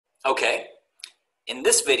Okay, in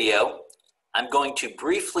this video, I'm going to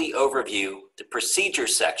briefly overview the procedure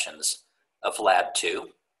sections of Lab 2.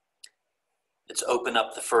 Let's open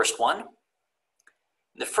up the first one.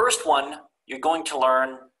 In the first one, you're going to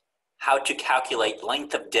learn how to calculate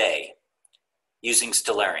length of day using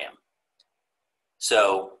Stellarium.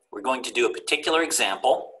 So we're going to do a particular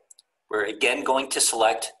example. We're again going to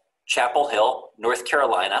select Chapel Hill, North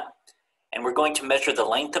Carolina, and we're going to measure the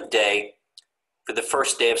length of day for the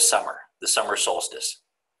first day of summer, the summer solstice.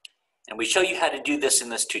 And we show you how to do this in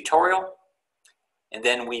this tutorial, and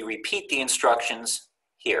then we repeat the instructions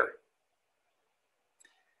here.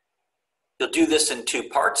 You'll do this in two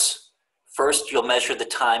parts. First, you'll measure the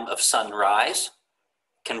time of sunrise,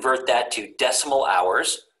 convert that to decimal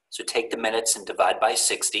hours, so take the minutes and divide by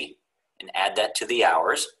 60 and add that to the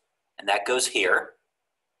hours, and that goes here.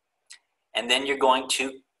 And then you're going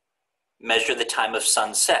to measure the time of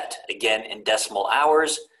sunset, again in decimal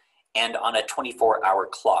hours and on a 24-hour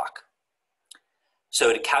clock.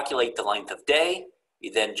 So to calculate the length of day,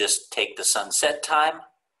 you then just take the sunset time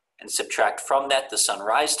and subtract from that the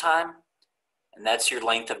sunrise time, and that's your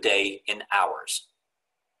length of day in hours.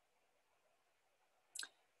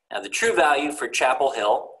 Now the true value for Chapel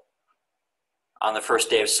Hill on the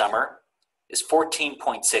first day of summer is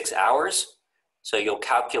 14.6 hours, so you'll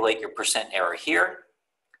calculate your percent error here,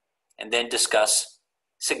 and then discuss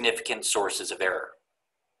significant sources of error.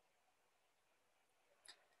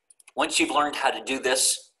 Once you've learned how to do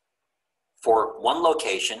this for one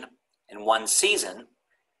location and one season,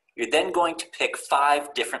 you're then going to pick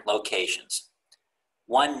 5 different locations.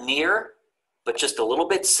 One near, but just a little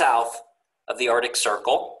bit south of the Arctic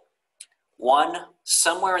Circle. One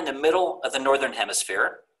somewhere in the middle of the Northern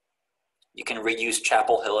Hemisphere. You can reuse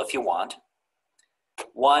Chapel Hill if you want.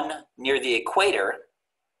 One near the equator.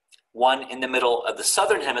 One in the middle of the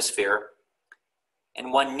Southern Hemisphere,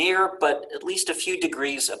 and one near, but at least a few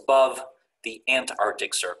degrees above the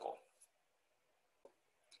Antarctic Circle.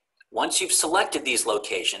 Once you've selected these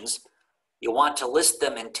locations, you'll want to list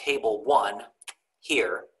them in Table 1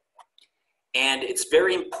 here, and it's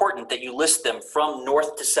very important that you list them from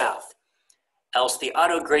north to south, else the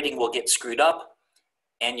auto grading will get screwed up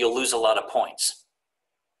and you'll lose a lot of points.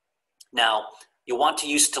 Now, you'll want to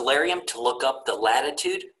use Stellarium to look up the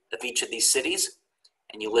latitude of each of these cities,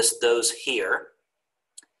 and you list those here.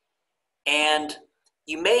 And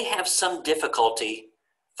you may have some difficulty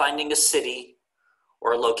finding a city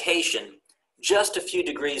or a location just a few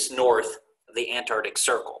degrees north of the Antarctic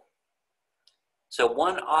Circle. So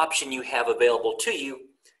one option you have available to you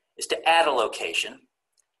is to add a location,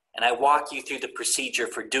 and I walk you through the procedure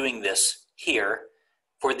for doing this here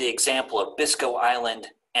for the example of Biscoe Island,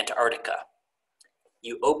 Antarctica.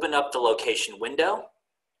 You open up the location window.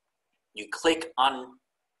 You click on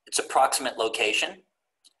its approximate location.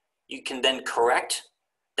 You can then correct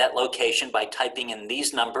that location by typing in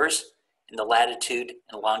these numbers in the latitude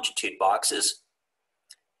and longitude boxes.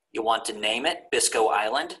 You want to name it Biscoe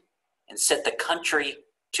Island and set the country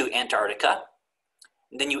to Antarctica.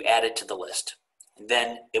 And then you add it to the list. And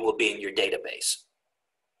then it will be in your database.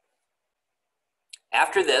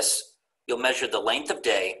 After this, you'll measure the length of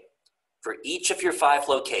day for each of your 5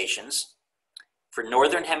 locations for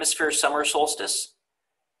Northern Hemisphere summer solstice,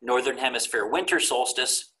 Northern Hemisphere winter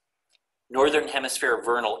solstice, Northern Hemisphere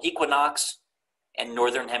vernal equinox, and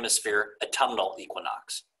Northern Hemisphere autumnal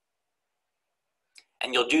equinox.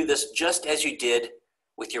 And you'll do this just as you did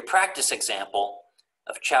with your practice example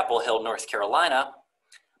of Chapel Hill, North Carolina,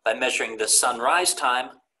 by measuring the sunrise time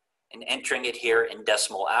and entering it here in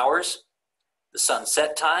decimal hours, the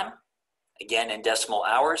sunset time, again in decimal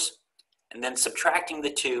hours, and then subtracting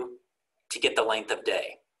the 2 to get the length of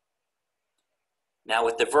day. Now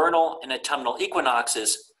with the vernal and autumnal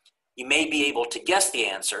equinoxes, you may be able to guess the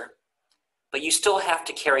answer, but you still have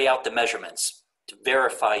to carry out the measurements to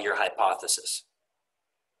verify your hypothesis.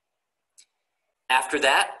 After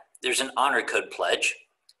that, there's an honor code pledge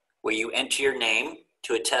where you enter your name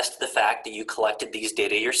to attest to the fact that you collected these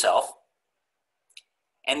data yourself.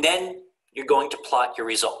 And then you're going to plot your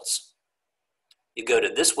results. You go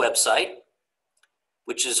to this website,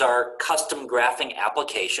 which is our custom graphing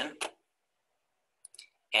application.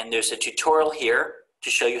 And there's a tutorial here to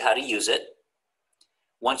show you how to use it.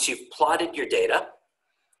 Once you've plotted your data,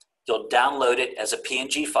 you'll download it as a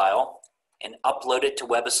PNG file and upload it to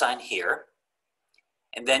WebAssign here.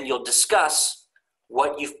 And then you'll discuss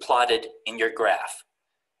what you've plotted in your graph.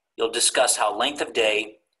 You'll discuss how length of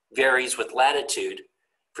day varies with latitude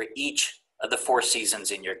for each of the 4 seasons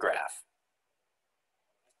in your graph.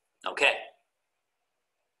 Okay.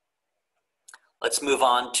 Let's move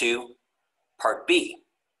on to Part B.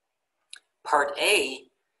 Part A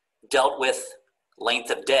dealt with length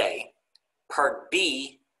of day. Part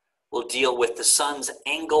B will deal with the sun's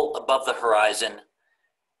angle above the horizon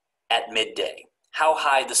at midday, how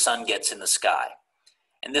high the sun gets in the sky.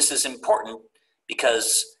 And this is important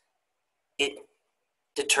because it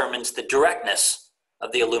determines the directness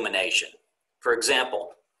of the illumination. For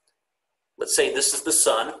example, let's say this is the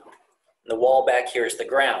sun, and the wall back here is the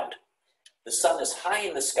ground. The sun is high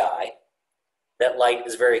in the sky. That light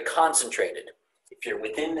is very concentrated. If you're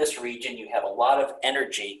within this region, you have a lot of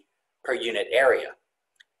energy per unit area.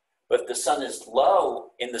 But if the sun is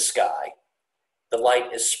low in the sky, the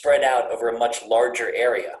light is spread out over a much larger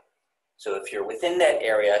area. So if you're within that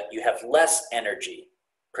area, you have less energy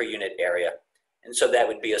per unit area, and so that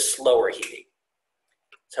would be a slower heating.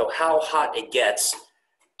 So how hot it gets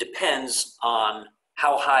depends on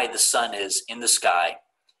how high the sun is in the sky,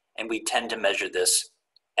 and we tend to measure this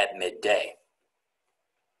at midday.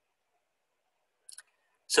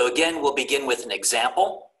 So again, we'll begin with an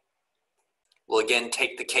example. We'll again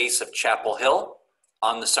take the case of Chapel Hill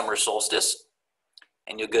on the summer solstice,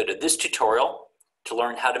 and you'll go to this tutorial to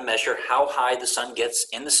learn how to measure how high the sun gets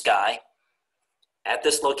in the sky at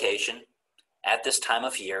this location, at this time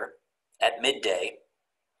of year, at midday,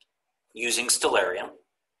 using stellarium.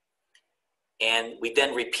 And we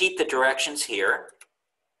then repeat the directions here.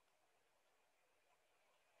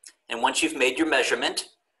 And once you've made your measurement,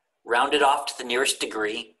 round it off to the nearest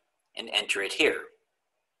degree and enter it here.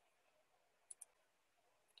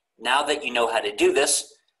 Now that you know how to do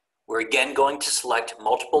this, we're again going to select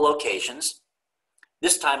multiple locations,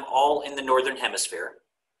 this time all in the northern hemisphere.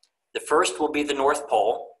 The first will be the North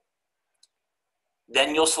Pole.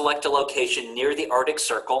 Then you'll select a location near the Arctic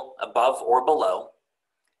Circle, above or below,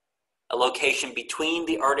 a location between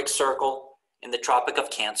the Arctic Circle and the Tropic of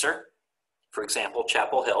Cancer, for example,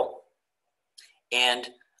 Chapel Hill, and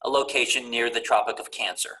a location near the Tropic of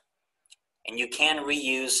Cancer. And you can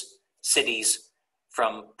reuse cities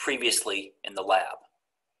from previously in the lab.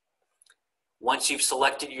 Once you've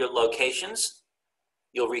selected your locations,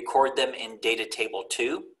 you'll record them in data table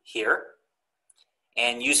 2 here.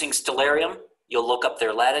 And using stellarium, you'll look up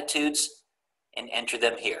their latitudes and enter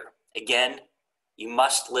them here. Again, you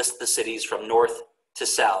must list the cities from north to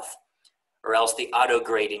south, or else the auto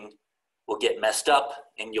grading will get messed up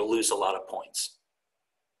and you'll lose a lot of points.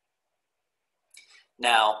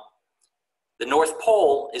 Now, the North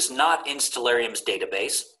Pole is not in Stellarium's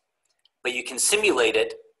database, but you can simulate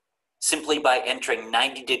it simply by entering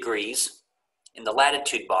 90 degrees in the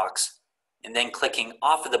latitude box and then clicking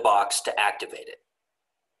off of the box to activate it.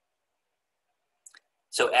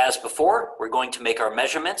 So as before, we're going to make our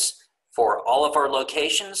measurements for all of our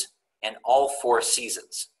locations and all 4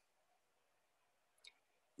 seasons.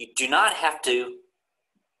 You do not have to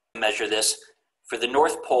measure this for the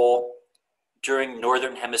North Pole during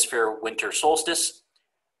Northern Hemisphere winter solstice.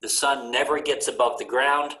 The sun never gets above the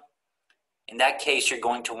ground. In that case, you're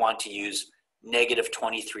going to want to use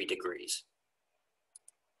 -23 degrees.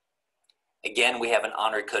 Again, we have an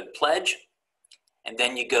honor code pledge, and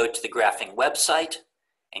then you go to the graphing website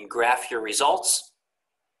and graph your results,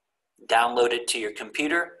 download it to your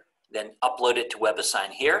computer, then upload it to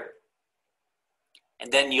WebAssign here,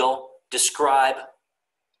 and then you'll describe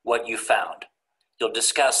what you found. You'll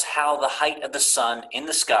discuss how the height of the sun in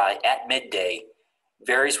the sky at midday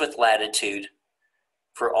varies with latitude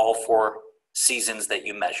for all 4 seasons that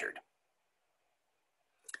you measured.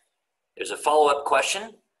 There's a follow-up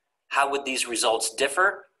question. How would these results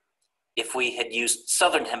differ if we had used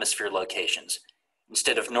southern hemisphere locations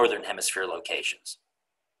instead of northern hemisphere locations?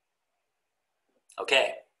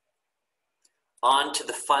 Okay, on to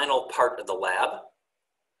the final part of the lab.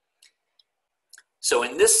 So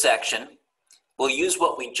in this section, we'll use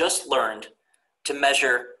what we just learned to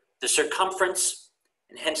measure the circumference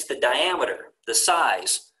and hence the diameter, the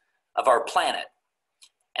size of our planet.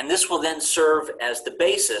 And this will then serve as the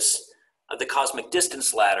basis of the cosmic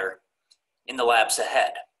distance ladder in the labs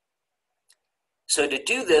ahead. So to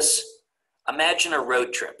do this, imagine a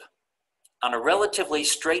road trip on a relatively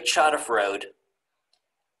straight shot of road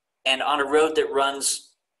and on a road that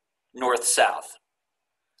runs north-south.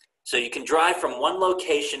 So you can drive from one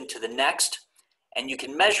location to the next, and you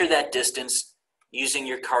can measure that distance using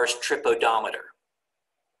your car's trip odometer.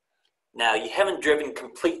 Now, you haven't driven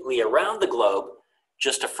completely around the globe,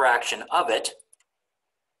 just a fraction of it,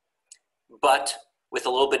 but with a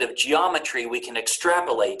little bit of geometry, we can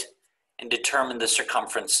extrapolate and determine the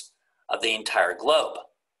circumference of the entire globe.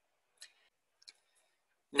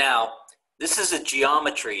 Now, this is a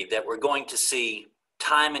geometry that we're going to see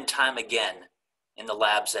time and time again in the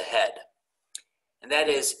labs ahead. And that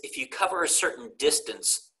is, if you cover a certain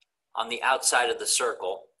distance on the outside of the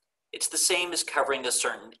circle, it's the same as covering a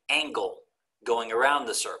certain angle going around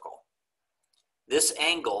the circle. This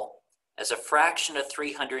angle, as a fraction of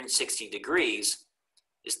 360 degrees,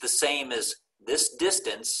 is the same as this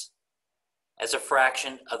distance as a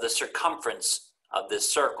fraction of the circumference of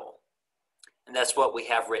this circle. And that's what we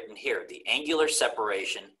have written here. The angular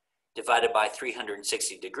separation divided by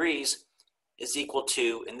 360 degrees is equal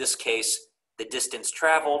to, in this case, the distance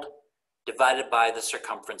traveled divided by the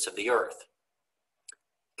circumference of the Earth.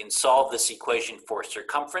 You can solve this equation for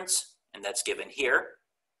circumference, and that's given here.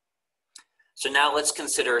 So now let's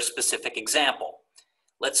consider a specific example.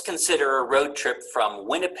 Let's consider a road trip from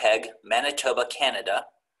Winnipeg, Manitoba, Canada,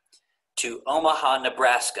 to Omaha,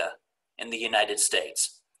 Nebraska in the United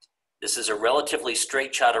States. This is a relatively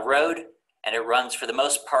straight shot of road, and it runs for the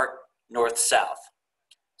most part north-south.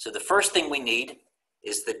 So the first thing we need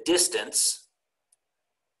is the distance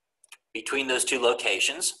between those two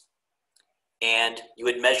locations, and you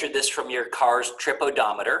would measure this from your car's trip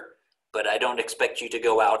odometer, but I don't expect you to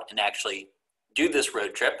go out and actually do this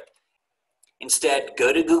road trip. Instead,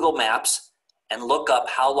 go to Google Maps and look up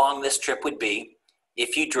how long this trip would be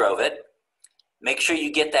if you drove it. Make sure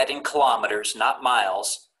you get that in kilometers, not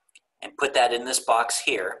miles, and put that in this box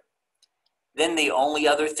here. Then the only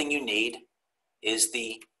other thing you need is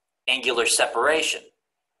the angular separation.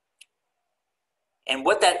 And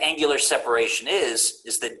what that angular separation is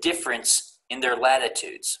the difference in their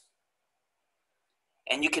latitudes.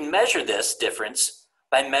 And you can measure this difference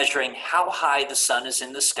by measuring how high the sun is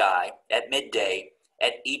in the sky at midday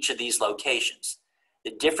at each of these locations.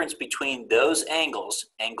 The difference between those angles,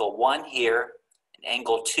 angle 1 here and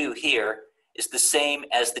angle 2 here, is the same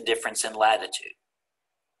as the difference in latitude.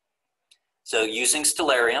 So using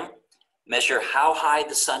Stellarium, measure how high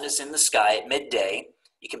the sun is in the sky at midday.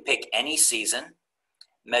 You can pick any season,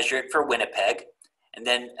 measure it for Winnipeg, and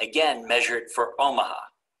then again measure it for Omaha.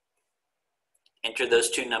 Enter those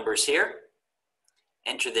two numbers here,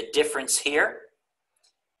 enter the difference here,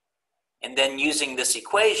 and then using this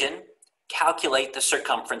equation, calculate the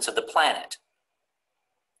circumference of the planet.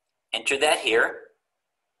 Enter that here,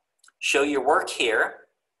 show your work here,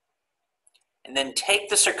 and then take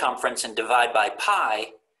the circumference and divide by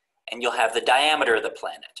pi, and you'll have the diameter of the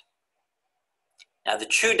planet. Now the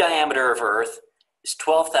true diameter of Earth is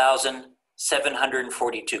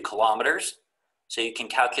 12,742 kilometers, so you can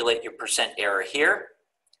calculate your percent error here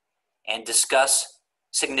and discuss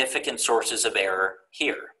significant sources of error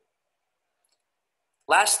here.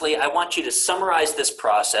 Lastly, I want you to summarize this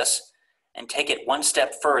process and take it one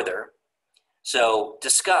step further. So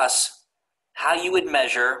discuss how you would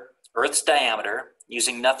measure Earth's diameter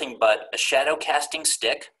using nothing but a shadow casting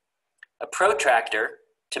stick, a protractor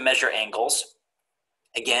to measure angles,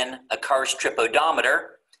 again, a car's trip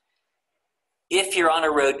odometer, if you're on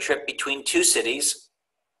a road trip between two cities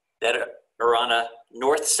that are on a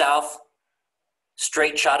north-south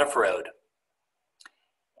straight shot of road.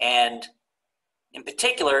 And in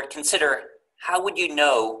particular, consider how would you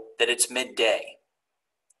know that it's midday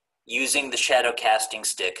using the shadow casting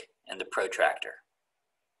stick and the protractor.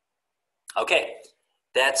 Okay,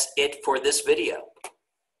 that's it for this video.